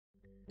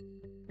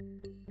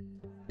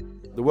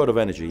The world of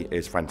energy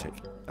is frantic,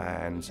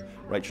 and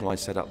Rachel and I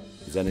set up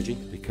Zen Energy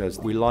because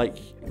we like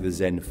the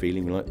Zen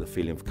feeling, we like the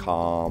feeling of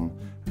calm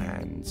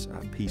and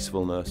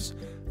peacefulness,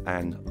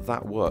 and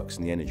that works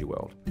in the energy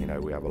world. You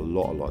know, we have a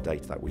lot of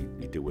data that we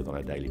deal with on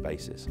a daily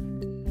basis.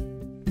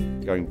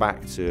 Going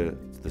back to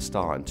the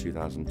start in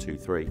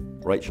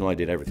 2002-03, Rachel and I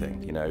did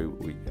everything. You know,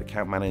 we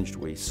account managed,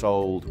 we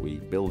sold, we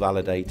bill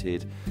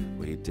validated,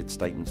 we did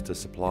statements to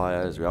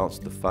suppliers, we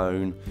answered the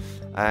phone,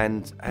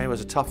 and it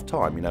was a tough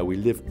time. You know, we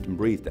lived and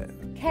breathed it.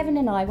 Kevin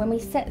and I, when we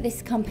set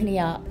this company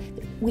up,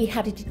 we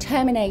had a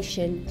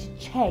determination to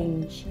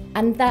change,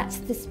 and that's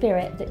the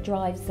spirit that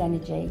drives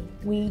Zenergy.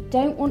 We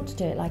don't want to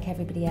do it like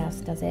everybody else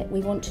does it. We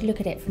want to look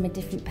at it from a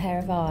different pair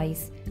of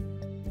eyes.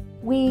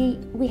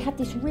 We had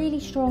this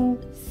really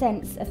strong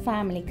sense of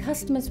family.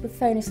 Customers would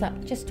phone us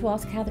up just to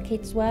ask how the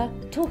kids were.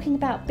 Talking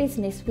about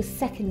business was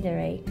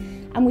secondary,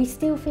 and we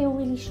still feel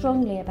really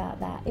strongly about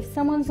that. If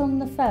someone's on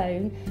the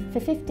phone for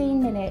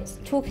 15 minutes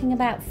talking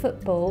about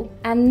football,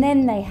 and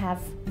then they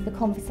have the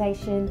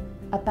conversation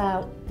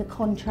about the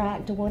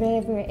contract or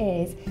whatever it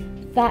is,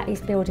 that is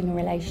building a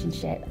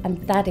relationship, and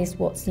that is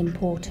what's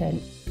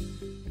important.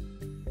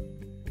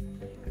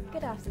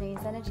 Good afternoon,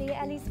 Zenergy.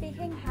 Ellie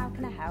speaking. How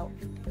can I help?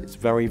 It's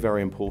very,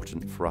 very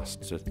important for us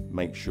to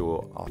make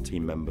sure our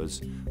team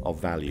members are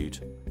valued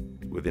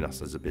within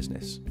us as a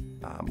business.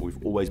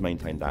 We've always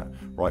maintained that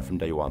right from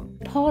day one.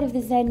 Part of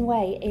the Zen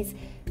Way is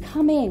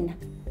come in,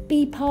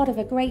 be part of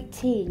a great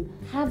team,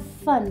 have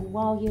fun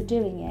while you're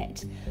doing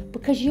it,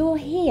 because you're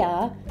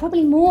here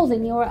probably more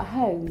than you're at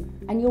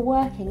home and you're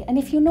working, and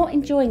if you're not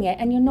enjoying it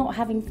and you're not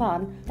having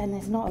fun, then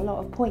there's not a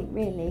lot of point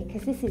really,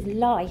 because this is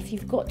life.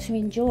 You've got to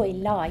enjoy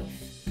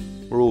life.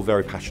 We're all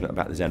very passionate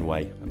about the Zen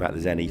Way, about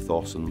the Zen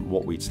ethos and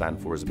what we stand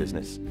for as a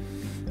business.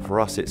 For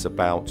us, it's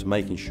about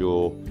making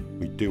sure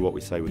we do what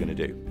we say we're going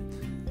to do.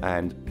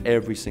 And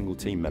every single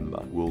team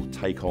member will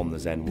take on the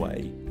Zen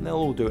Way, and they'll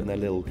all do it in their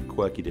little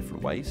quirky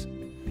different ways.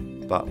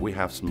 But we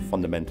have some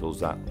fundamentals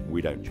that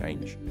we don't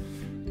change.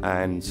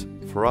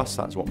 And for us,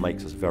 that's what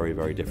makes us very,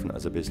 very different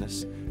as a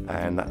business.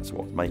 And that's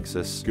what makes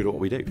us good at what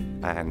we do.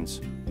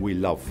 And we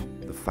love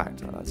the fact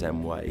that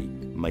Zen Way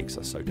makes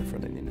us so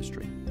different in the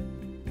industry.